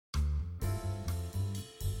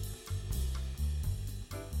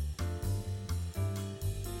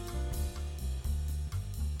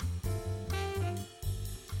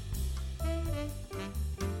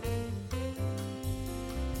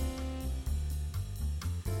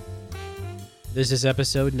This is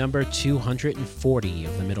episode number 240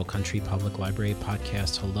 of the Middle Country Public Library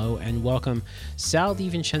podcast. Hello and welcome. Sal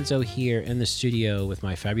DiVincenzo here in the studio with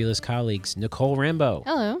my fabulous colleagues, Nicole Rambo.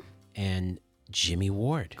 Hello. And Jimmy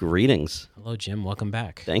Ward. Greetings. Hello, Jim. Welcome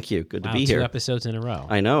back. Thank you. Good to be 2 here. episodes in a row.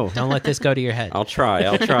 I know. Don't let this go to your head. I'll try.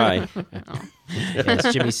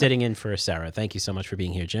 Yes, Jimmy sitting in for Sarah. Thank you so much for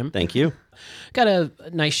being here, Jim. Thank you. Got a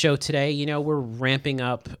nice show today. You know, we're ramping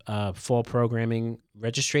up fall programming.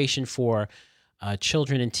 Registration for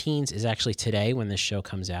children and teens is actually today when this show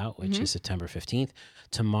comes out, which is September 15th.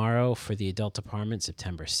 Tomorrow for the adult department,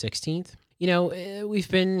 September 16th. You know, we've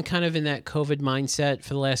been kind of in that COVID mindset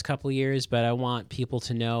for the last couple of years, but I want people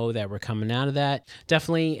to know that we're coming out of that.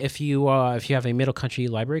 Definitely, if you have a Middle Country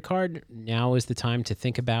Library card, now is the time to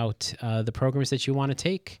think about the programs that you want to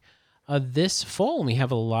take this fall. And we have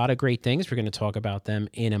a lot of great things. We're going to talk about them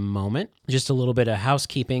in a moment. Just a little bit of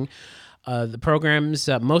housekeeping. The programs,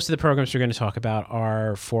 most of the programs we're going to talk about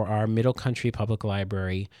are for our Middle Country Public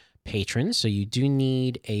Library patrons. So you do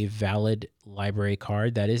need a valid library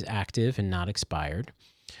card that is active and not expired.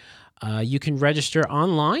 You can register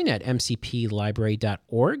online at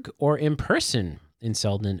mcplibrary.org or in person in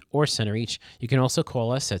Selden or Center Reach. You can also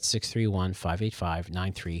call us at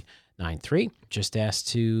 631-585-9393. Just ask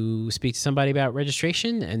to speak to somebody about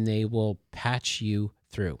registration and they will patch you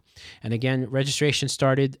through. And again, registration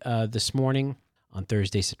started this morning on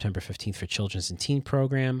Thursday, September 15th for Children's and Teen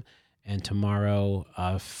Program, and tomorrow,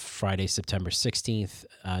 Friday, September 16th,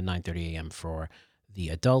 9:30 a.m. for the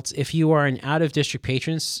adults. If you are an out-of-district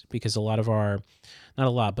patrons, because some of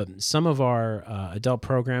our adult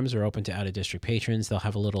programs are open to out-of-district patrons, they'll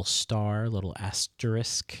have a little star, little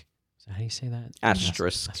asterisk. Is that how you say that?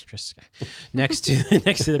 Asterisk. Next to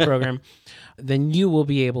the program. Then you will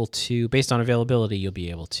be able to, based on availability, you'll be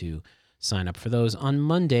able to sign up for those on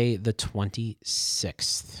Monday, the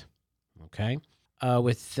 26th. Okay?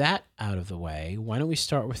 With that out of the way, why don't we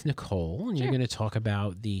start with Nicole, and you're going to talk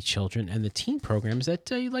about the children and the teen programs that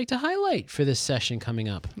you'd like to highlight for this session coming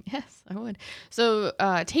up. Yes, I would. So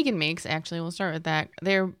Take and Makes, actually, we'll start with that.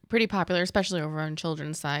 They're pretty popular, especially over on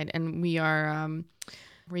children's side, and we are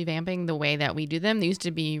revamping the way that we do them. They used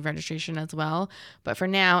to be registration as well, but for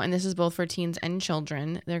now, and this is both for teens and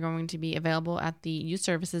children, they're going to be available at the Youth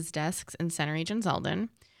Services desks in Center Reach and Selden.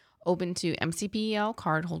 Open to MCPEL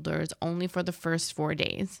card holders only for the first 4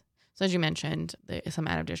 days. So as you mentioned, some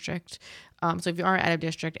out of district. So if you are out of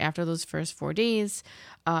district after those first 4 days,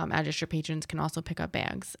 out of district patrons can also pick up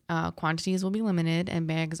bags. Quantities will be limited and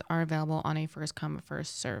bags are available on a first come,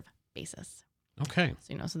 first serve basis. Okay.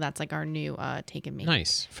 So, so that's like our new Take and Make.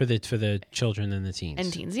 Nice. For the children and the teens.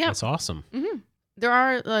 And teens, yeah. That's awesome. Mm-hmm. There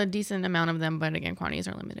are a decent amount of them, but again, quantities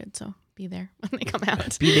are limited. So be there when they come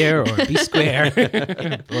out. Be there or be square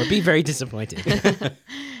or be very disappointed.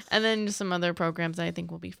 And then just some other programs that I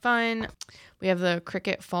think will be fun. We have the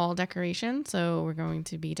Cricut Fall decoration. So we're going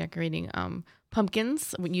to be decorating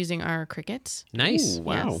pumpkins using our Cricut. Nice. Ooh,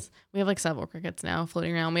 wow. Yes. We have like several Cricuts now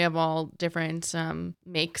floating around. We have all different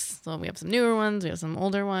makes. So we have some newer ones. We have some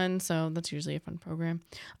older ones. So that's usually a fun program.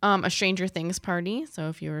 A Stranger Things party. So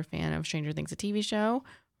if you're a fan of Stranger Things, a TV show,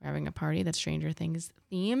 we're having a party that's Stranger Things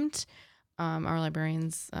themed. Our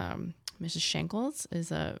librarian's Mrs. Shankles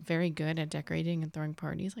is very good at decorating and throwing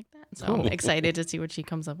parties like that. So Cool. I'm excited to see what she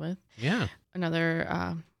comes up with. Yeah.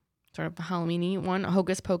 Another sort of Halloween-y one,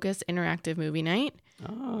 Hocus Pocus interactive movie night.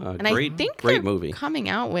 And Great, I think great they're movie. coming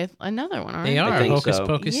out with another one, aren't They are. think Hocus so.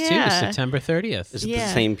 Pocus 2, Yeah. September 30th. Is it Yeah.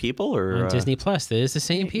 the same people or On Disney Plus. It is the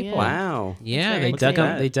same Yeah. people. Wow. Yeah, That's they very dug exciting.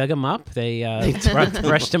 them. They dug them up. They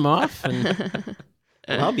brushed them off. And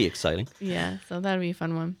Well, that'll be exciting. Yeah, so that'd be a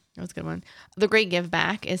fun one. That was a good one. The Great Give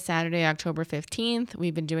Back is Saturday, October 15th.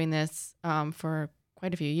 We've been doing this for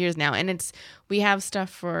quite a few years now. And we have stuff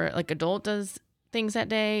for like adult does things that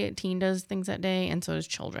day, teen does things that day, and so does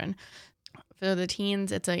children. For the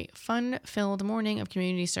teens, it's a fun-filled morning of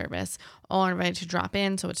community service. All are invited to drop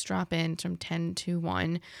in, so it's drop in from 10 to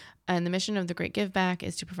 1. And the mission of the Great Give Back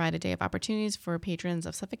is to provide a day of opportunities for patrons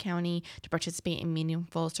of Suffolk County to participate in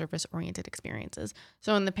meaningful service-oriented experiences.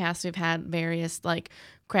 So in the past, we've had various like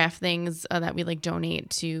craft things that we like donate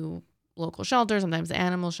to local shelters, sometimes the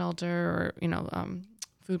animal shelter or,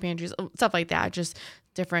 food pantries, stuff like that. Just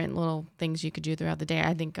different little things you could do throughout the day.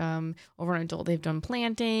 I think over on adult, they've done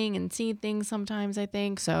planting and seed things sometimes, I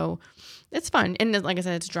think. So it's fun. And like I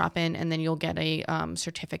said, it's drop in, and then you'll get a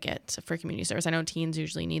certificate for community service. I know teens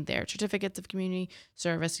usually need their certificates of community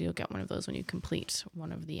service. So you'll get one of those when you complete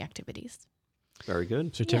one of the activities. Very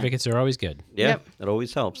good. certificates are always good. Yeah, Yep. that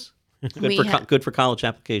always helps. We Good for college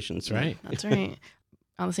applications. That's right. That's right.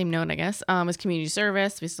 on the same note, I guess, is community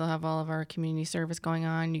service. We still have all of our community service going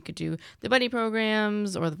on. You could do the buddy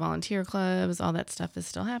programs or the volunteer clubs. All that stuff is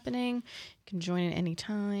still happening. You can join at any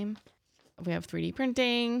time. We have 3D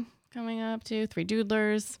printing coming up too, 3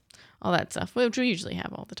 doodlers, all that stuff, which we usually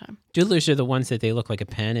have all the time. Doodlers are the ones that they look like a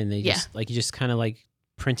pen and they Yeah. just like you just kind of like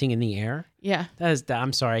printing in the air. Yeah.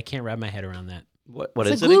 I'm sorry, I can't wrap my head around that. What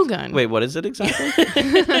It's is a it? glue gun. Wait, what is it exactly?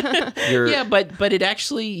 You're, Yeah, but it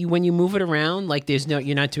actually when you move it around, like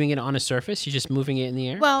you're not doing it on a surface, you're just moving it in the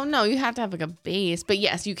air. Well, no, you have to have like a base, but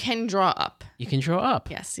yes, you can draw up. You can draw up.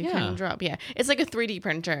 Yes, you Yeah. can draw up. Yeah. It's like a 3D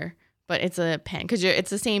printer, but it's a pen because it's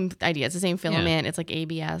the same idea. It's the same filament. It's like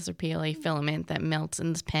ABS or PLA filament that melts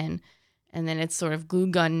in this pen. And then it's sort of glue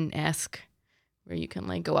gun-esque where you can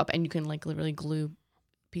like go up and you can like literally glue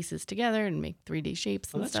pieces together and make 3D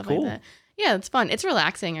shapes and that's stuff cool. like that. Yeah, it's fun. It's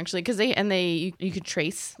relaxing actually because you could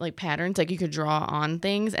trace like patterns, like you could draw on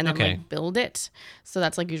things and then Okay. like build it. So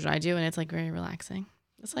that's like usually what I do, and it's like very relaxing.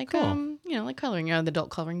 It's like Cool. like coloring, the adult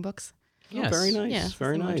coloring books. Yes. very nice. Yeah,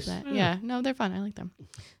 very similar to nice. that. Yeah, no, they're fun. I like them.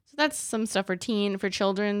 So that's some stuff for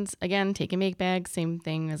children's. Again, take and make bags. Same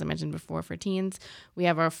thing as I mentioned before for teens. We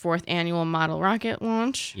have our 4th annual model rocket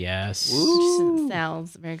launch, Yes. which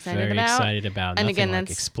Sal's very excited Very about. excited about. And Nothing again, like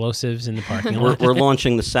that's- explosives in the parking We're, lot. we're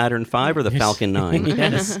launching the Saturn V or the Falcon 9.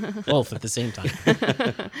 Yes, both at the same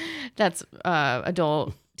time. That's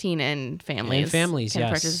adult, teen, and families. families, can yes.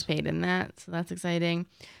 participate in that. So that's exciting.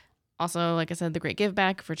 Also, like I said, the Great Give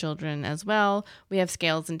Back for children as well. We have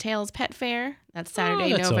Scales and Tails Pet Fair. That's Saturday,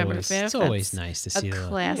 that's November always, 5th. It's always That's nice to a see the.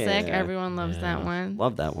 classic. Yeah. Everyone loves that Yeah. one.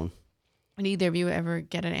 Love that one. Did either of you ever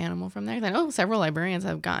get an animal from there? 'Cause I know several librarians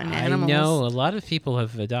have gotten I animals. know a lot of people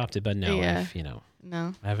have adopted, but no, Yeah. I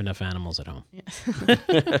No. have enough animals at home.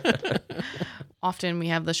 Often we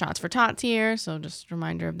have the Shots for Tots here, so just a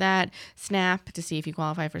reminder of that. SNAP, to see if you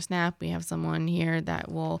qualify for SNAP. We have someone here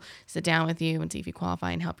that will sit down with you and see if you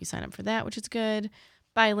qualify and help you sign up for that, which is good.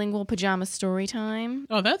 Bilingual pajama story time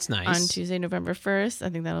Oh, that's nice. on Tuesday, November 1st. I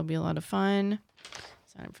think that'll be a lot of fun.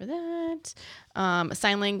 Sign up for that.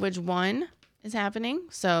 Sign Language 1 is happening.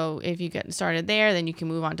 So if you get started there, then you can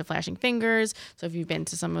move on to Flashing Fingers. So if you've been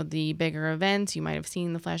to some of the bigger events, you might have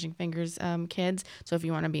seen the Flashing Fingers kids. So if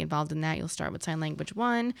you want to be involved in that, you'll start with Sign Language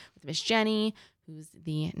 1 with Miss Jenny, who's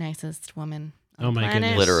the nicest woman on Oh the my planet.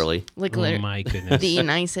 goodness. Literally. Like Oh my goodness. the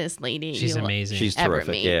nicest lady She's you'll amazing. She's ever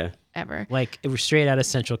terrific. meet. Yeah. Ever. Like it was straight out of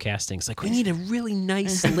Central Casting. It's like we need a really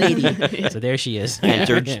nice lady. So there she is.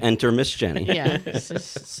 Enter Miss Jenny. Yeah, it's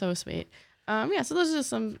just so sweet. So those are just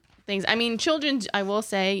some things. I mean, children, I will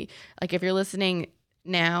say, like if you're listening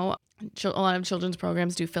now, a lot of children's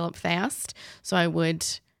programs do fill up fast. So I would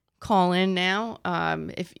call in now.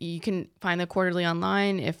 If you can find the quarterly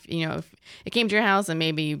online, if it came to your house and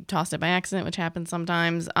maybe you tossed it by accident, which happens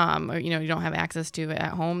sometimes, or you don't have access to it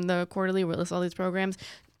at home, the quarterly where it lists all these programs.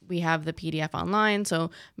 We have the PDF online, so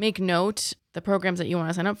make note the programs that you want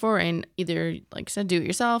to sign up for, and either, like I said, do it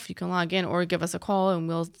yourself. You can log in or give us a call, and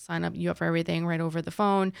we'll sign up you up for everything right over the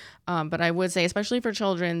phone. But I would say, especially for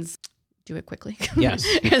children's, do it quickly. Yes.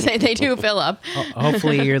 Because they do fill up.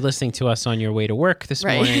 Hopefully you're listening to us on your way to work this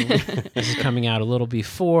Right. morning. This is coming out a little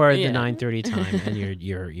before Yeah. the 9:30 time, and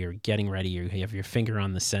you're getting ready. You have your finger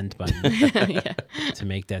on the send button Yeah. to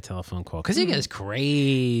make that telephone call because it gets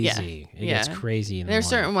crazy. It gets Yeah. crazy. In the There's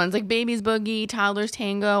morning. certain ones like Baby's Boogie, Toddler's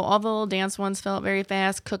Tango, all the little dance ones fill up very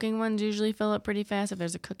fast. Cooking ones usually fill up pretty fast if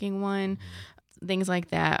there's a cooking one. Things like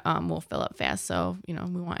that will fill up fast. So, we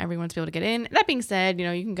want everyone to be able to get in. That being said, you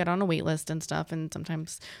can get on a wait list and stuff, and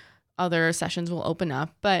sometimes other sessions will open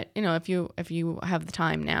up. But, if you have the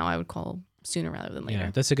time now, I would call sooner rather than later.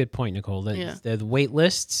 Yeah, that's a good point, Nicole. Yeah. The wait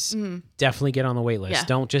lists, definitely get on the wait list. Yeah.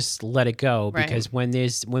 Don't just let it go Right. because when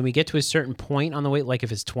we get to a certain point on the wait, like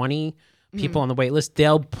if it's 20 people on the wait list,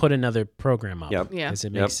 they'll put another program up. Yep. Yeah. Because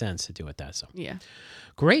it makes sense to do it that. So Yeah.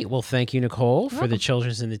 great. Well, thank you, Nicole, for the welcome.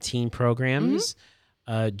 children's and the teen programs.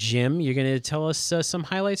 Jim, you're going to tell us some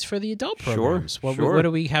highlights for the adult Sure, programs. What sure.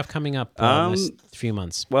 do we have coming up this few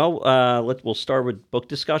months? Well, we'll start with book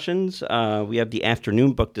discussions. We have the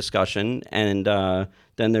afternoon book discussion, and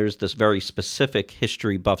then there's this very specific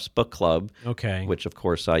History Buffs book club, Okay. which of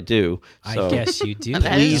course I do. So I guess you do.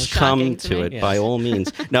 That is please shocking come to to me. it Yes. by all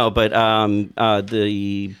means. No, but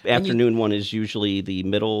the afternoon one is usually the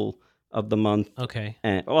middle of the month. Okay.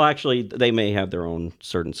 And, well, actually, they may have their own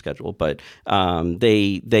certain schedule, but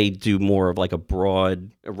they do more of like a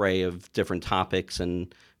broad array of different topics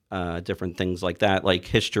and different things like that. Like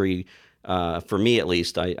history, for me at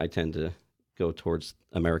least, I tend to go towards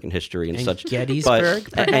American history and And such. Gettysburg,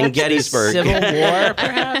 And Gettysburg. Civil War,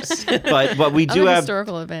 perhaps. but we do Other have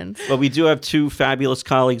historical events. But we do have two fabulous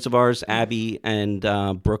colleagues of ours, Abby and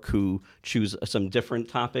Brooke, who choose some different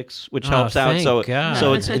topics, which helps out. thank So, God.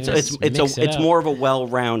 so Yes, mix it it's up. more of a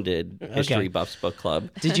well-rounded history buffs book club.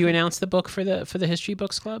 Did you announce the book for the History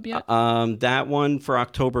Books Club yet? That one for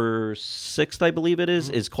October 6th, I believe it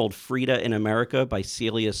is called Frida in America by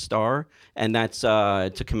Celia Starr, and that's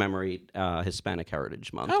to commemorate Hispanic Heritage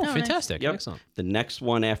Month. Oh, nice. fantastic! Yep. Excellent. The next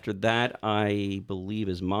one after that, I believe,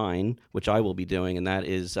 is mine, which I will be doing, and that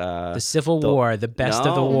is The Civil War, the best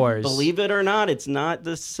of the No, wars. Believe it or not, it's not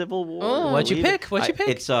the Civil War. Oh. What'd you Believe pick? it. What'd you pick?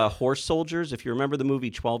 It's Horse Soldiers. If you remember the movie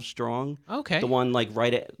 12 Strong, Okay. the one like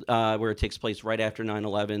where it takes place right after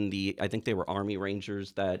 9/11. I think they were Army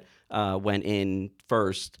Rangers that went in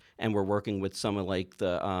first and were working with some of like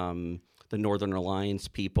the Northern Alliance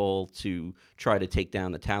people to try to take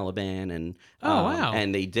down the Taliban, and Oh, wow.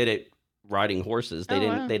 and they did it riding horses. They Oh,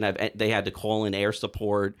 didn't. wow. They didn't have. They had to call in air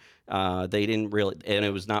support. They didn't really, and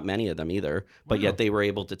it was not many of them either. But Wow. yet they were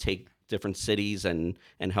able to take different cities and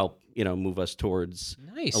help move us towards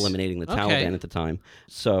Nice. eliminating the Okay. Taliban at the time.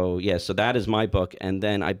 So yeah, so that is my book, and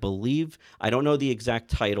then I believe I don't know the exact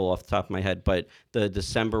title off the top of my head, but the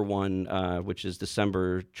December one, which is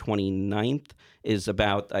December 29th, is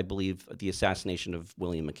about I believe the assassination of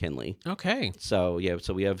William McKinley. Okay. So yeah,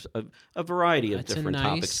 so we have a variety of That's different a nice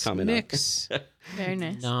topics coming mix. Very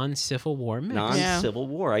nice. Non-Civil War mix. Non-Civil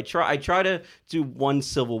War. I try to do one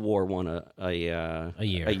Civil War one a year.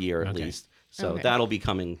 at Okay. least. So Okay. that'll be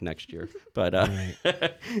coming next year. But Right.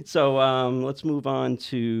 so let's move on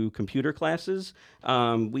to computer classes.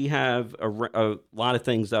 We have a lot of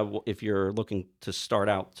things that if you're looking to start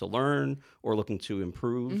out to learn or looking to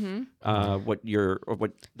improve what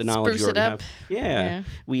the knowledge Spruce you it already up. have. Yeah. Yeah.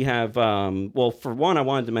 We have well, for one, I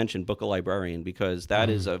wanted to mention Book a Librarian because that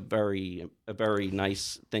is a very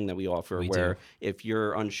nice thing that we offer. We where do. if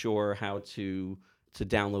you're unsure how to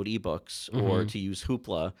download ebooks or to use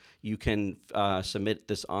Hoopla, you can submit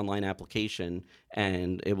this online application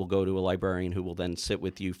and it will go to a librarian who will then sit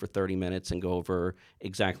with you for 30 minutes and go over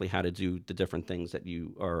exactly how to do the different things that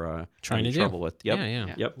you are Trying having to trouble do. with. Yep.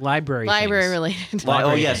 Yeah. Yep. Library Library things. related.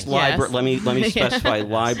 Library yes, things. library. Let me specify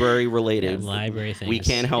library related. Library things. We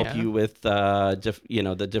can't help Yeah. you with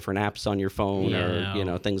the different apps on your phone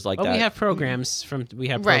Yeah. or things like But that. we have programs Right.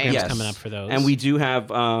 programs Yes. coming up for those. And we do have,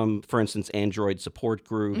 for instance, Android support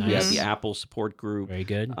group. We have Nice. the Apple support group. very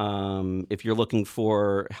good. If you're looking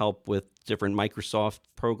for help with different Microsoft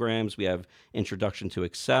programs, we have Introduction to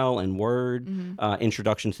Excel and Word,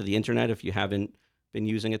 Introduction to the Internet. If you haven't been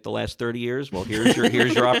using it the last 30 years, well, here's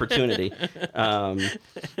your opportunity.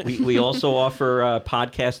 We also offer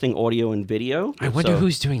podcasting, audio, and video. I wonder So-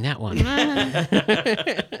 who's doing that one.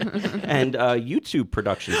 and YouTube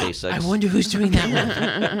production basics. I wonder who's doing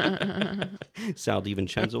that one. Sal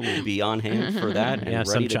DiVincenzo will be on hand for that and Yeah,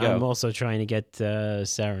 ready to go. I'm also trying to get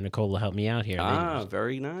Sarah and Nicole to help me out here. Ah,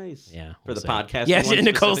 very nice. Yeah, For we'll the see. podcast. Yeah,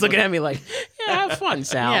 Nicole's looking at me like, yeah, have fun,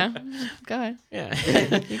 Sal. Yeah. Go ahead. Yeah.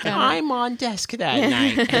 got it. I'm on desk that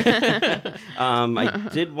night. I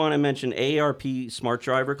did want to mention AARP Smart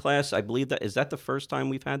Driver class. I believe that is that the first time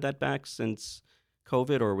we've had that back since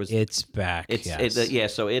COVID, or was It's back.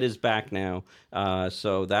 Yes. so it is back now.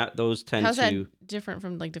 So those tend How's to. that different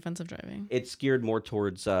from like defensive driving? It's geared more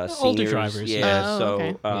towards Older seniors. drivers. Yeah, Oh, so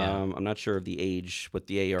okay. I'm not sure of the age with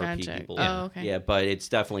the AARP Gotcha. people. Oh, okay. Yeah, but it's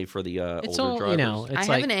definitely for the It's older all, drivers. you know, I it's have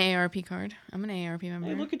like, an AARP card. I'm an AARP member.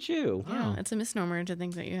 Hey, look at you. Yeah, Oh. it's a misnomer to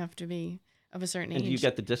think that you have to be of a certain And age. do you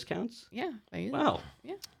get the discounts? Yeah, I use it. Wow.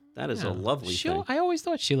 Yeah. That is yeah. a lovely thing. I always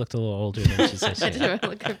thought she looked a little older than she said she I did. do.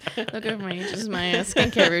 Look over my age. This is my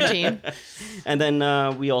skincare routine. And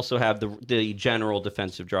then we also have the general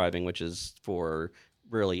defensive driving, which is for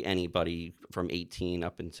really anybody from 18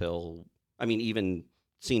 up until, I mean, even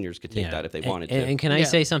seniors could take that if they wanted to. And can I Yeah.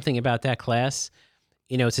 say something about that class?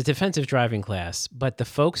 You know, it's a defensive driving class, but the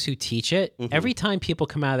folks who teach it, every time people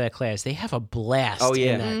come out of that class, they have a blast Oh,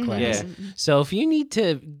 yeah. in that Mhm. class. Yeah. So if you need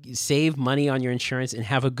to save money on your insurance and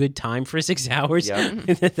have a good time for 6 hours, Yeah.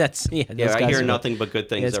 that's Yeah, those I guys hear are- nothing but good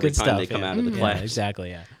things it's every good time stuff, they come yeah. out of the Mhm. class. Yeah, exactly,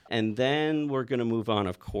 yeah. And then we're going to move on,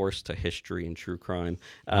 of course, to history and true crime.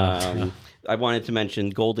 I wanted to mention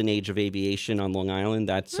Golden Age of Aviation on Long Island.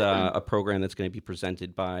 That's a program that's going to be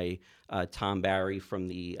presented by Tom Barry from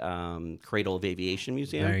the Cradle of Aviation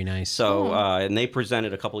Museum. Very nice. So, and they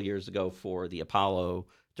presented a couple years ago for the Apollo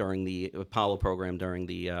program during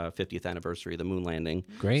the 50th anniversary of the moon landing.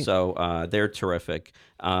 Great. So they're terrific.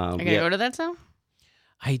 Are you gonna go to that, Sal?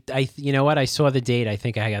 I, you know what? I saw the date. I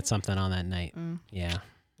think I got something on that night. Yeah.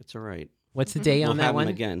 It's all right. What's the day on We'll that have one?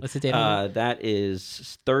 them again. What's the date on that? That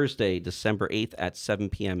is Thursday, December 8th at 7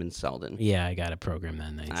 p.m. in Selden. Yeah, I got a program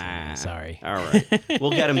that night. So sorry. All right.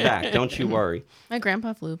 We'll get him back. Don't you worry. My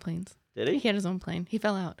grandpa flew planes. Did He he? had his own plane. He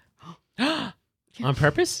fell out. On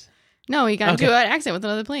purpose? No, he got Okay. into an accident with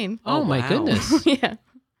another plane. Oh, my wow. goodness. Yeah,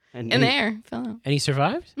 And in the he- air, fell out. And he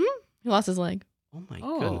survived? He lost his leg. Oh, my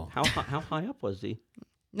Oh. goodness. How high up was he?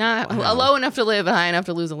 Not Wow. low enough to live, high enough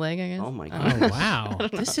to lose a leg, I guess. Oh, my I don't know. Oh, wow.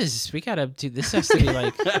 We got to do this. Has to be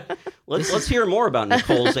like, Let's hear more about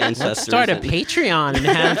Nicole's ancestors. let's start a and- Patreon and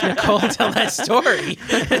have Nicole tell that story.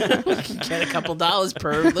 We can get a couple dollars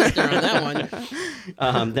per listener on that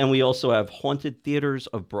one. Then we also have Haunted Theaters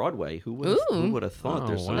of Broadway. Who would have thought Oh,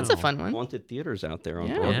 there's wow. some That's a fun one. haunted theaters out there on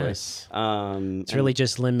Yeah. Broadway? Yes. It's It's really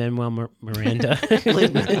just Lin-Manuel Miranda.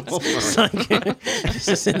 Lin-Manuel It's like, it's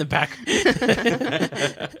just in the back.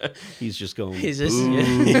 He's just going. He's just "Boo."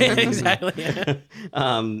 exactly.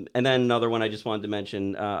 And then another one I just wanted to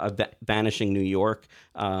mention, Vanishing New York.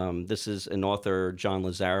 This is an author, John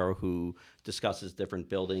Lazaro, who discusses different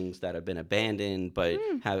buildings that have been abandoned but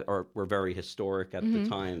were very historic at the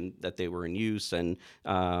time that they were in use. And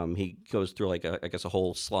he goes through like a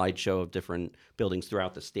whole slideshow of different buildings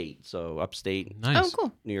throughout the state. So upstate, Nice. Oh,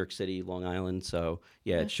 cool. New York City, Long Island. So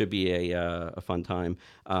yeah, it should be a fun time.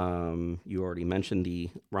 You already mentioned the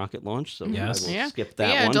rocket launch, so Yes. I will Yeah. skip that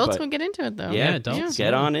Yeah, one. adults but will get into it, though. yeah, adults,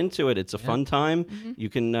 get yeah. on into it. It's a fun time. You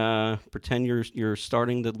can pretend you're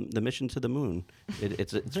starting the mission to the moon.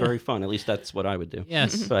 It's very fun. At least that's what I would do.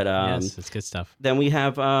 Yes. But Yes, it's good stuff. then we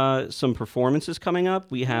have some performances coming up.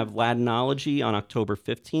 We have Latinology on October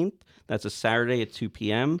 15th. That's a Saturday at 2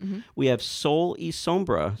 p.m. We have Sol y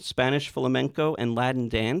Sombra, Spanish flamenco and Latin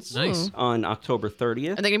dance Nice. on October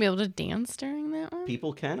 30th. Are they going to be able to dance during that one?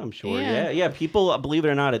 People can, I'm sure. Yeah. Yeah. People, believe it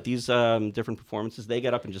or not, at these different performances, they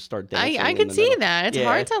get up and just start dancing. I in could the see middle. that. It's Yeah.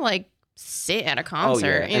 hard to, like, sit at a Oh,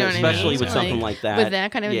 concert. yeah. You know And what I mean? especially with So, something like that. With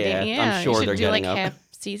that kind of yeah, thing. Yeah. I'm sure you should they're do, like, getting up. half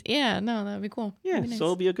season. Yeah, no, that would be cool. Yeah, That'd be so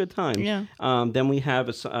it'll be a good time. Yeah. Then we have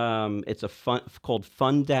it's a fun called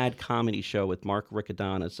Fun Dad Comedy Show with Mark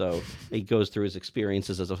Riccadonna. So he goes through his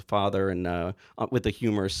experiences as a father and with a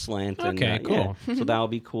humorous slant. Okay, and, cool. Yeah, so that'll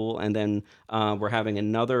be cool. And then we're having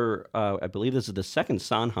another. I believe this is the second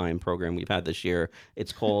Sondheim program we've had this year.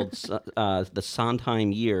 It's called the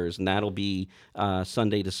Sondheim Years, and that'll be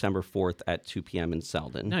Sunday, December 4th at 2 p.m. in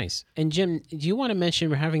Selden. Nice. And Jim, do you want to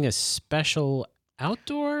mention we're having a special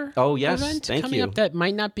outdoor Oh, yes. event Thank coming you. up that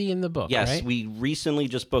might not be in the book, Yes, right? we recently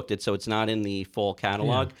just booked it, so it's not in the fall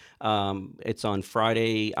catalog. It's on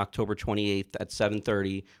Friday, October 28th at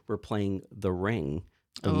 7:30. We're playing The Ring,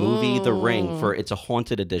 the movie The Ring. It's a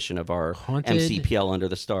haunted edition of our Haunted- MCPL Under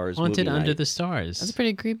the Stars. Haunted movie Under night. the Stars. That's a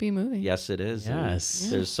pretty creepy movie. Yes, it is. And Yes.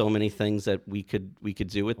 there's so many things that we could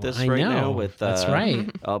do with this I right know. now. With That's right.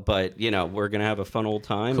 But we're gonna have a fun old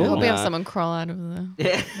time. Cool. I and, hope we have someone crawl out of the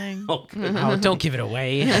Yeah. thing. Oh, good. Oh, don't give it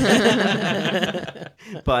away.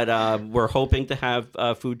 But we're hoping to have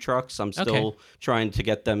food trucks. I'm still Okay. trying to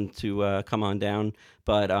get them to come on down.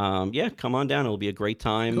 But come on down. It'll be a great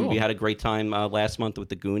time. Cool. We had a great time last month with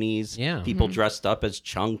the Goonies. Yeah. People dressed up as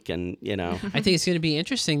Chunk, and I think it's going to be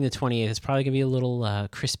interesting. The 28th. It's probably going to be a little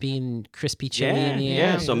crispy chili in the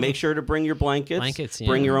air. So make sure to bring your blankets.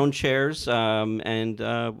 Bring yeah. your own chairs, and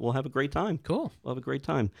we'll have a great time. Cool. We'll have a great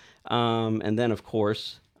time. And then, of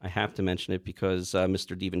course, I have to mention it because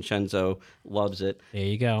Mr. DiVincenzo loves it. There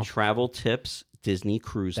you go. Travel Tips Disney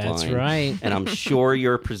Cruise Line. That's right. And I'm sure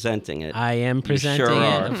you're presenting it. I am presenting sure it,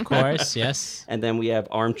 are. of course. Yes. And then we have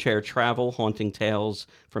Armchair Travel, Haunting Tales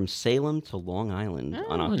from Salem to Long Island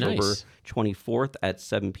on Oh, October nice. 24th at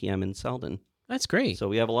 7 p.m. in Selden. That's great. So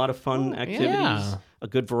we have a lot of fun activities, yeah. a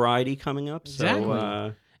good variety coming up. Exactly.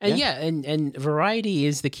 So, And and variety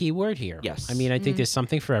is the key word here. Yes. I mean, I think there's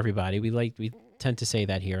something for everybody. We tend to say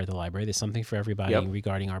that here at the library. There's something for everybody Yep.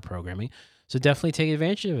 regarding our programming. So definitely take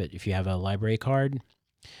advantage of it. If you have a library card,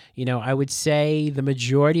 I would say the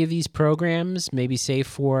majority of these programs, maybe save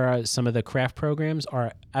for some of the craft programs,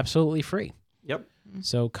 are absolutely free. Yep.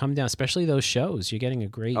 So come down, especially those shows. You're getting a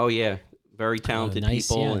great Oh, yeah. Very talented nice,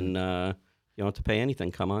 people, yeah. and you don't have to pay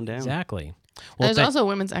anything. Come on down. exactly. There's that- also a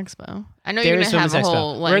Women's Expo. I know you're there's going to have Women's a Expo.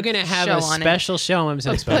 whole like, We're gonna have show a on special show on Women's it.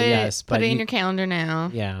 Expo. Put Yes, put it in you- your calendar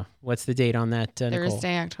now. yeah. What's the date on that, Nicole?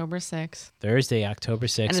 Thursday, October 6th. Thursday, October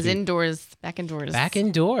 6th. And it's indoors, back indoors. Back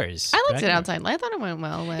indoors. I liked Back it outside. I thought it went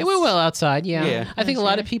well. It went well outside, yeah. Yeah. I think a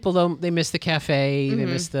lot of people though they miss the cafe, they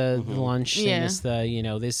miss the lunch, they Yeah. miss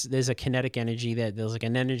the there's a kinetic energy there's like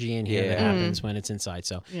an energy in here that Yeah. happens when it's inside.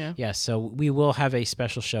 So Yeah. so we will have a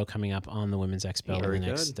special show coming up on the Women's Expo Very in the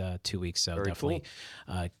good. next 2 weeks. So Very definitely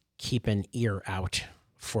keep an ear out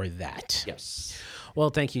for that. Yes. Well,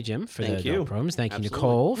 thank you, Jim, for Thank the you. adult programs. Thank Absolutely. you,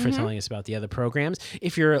 Nicole, for telling us about the other programs.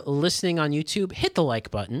 If you're listening on YouTube, hit the like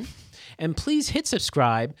button and please hit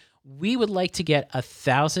subscribe. We would like to get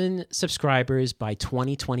 1,000 subscribers by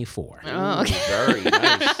 2024. Oh, okay. Very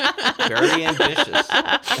nice. Very ambitious.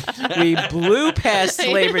 We blew past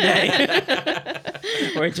Labor Day.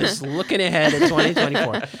 We're just looking ahead at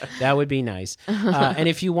 2024. That would be nice. And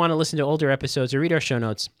if you want to listen to older episodes or read our show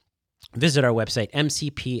notes, visit our website,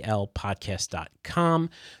 mcplpodcast.com.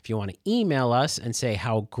 If you want to email us and say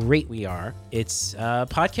how great we are, it's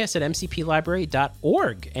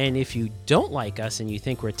podcast@mcplibrary.org. And if you don't like us and you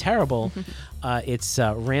think we're terrible, it's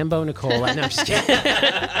Rambo Nicole. No, I'm just kidding.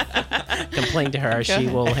 Complain to her. She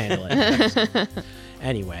will handle it.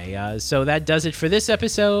 Anyway, so that does it for this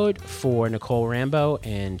episode. For Nicole Rambo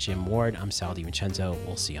and Jim Ward, I'm Sal DiVincenzo.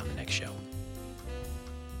 We'll see you on the next show.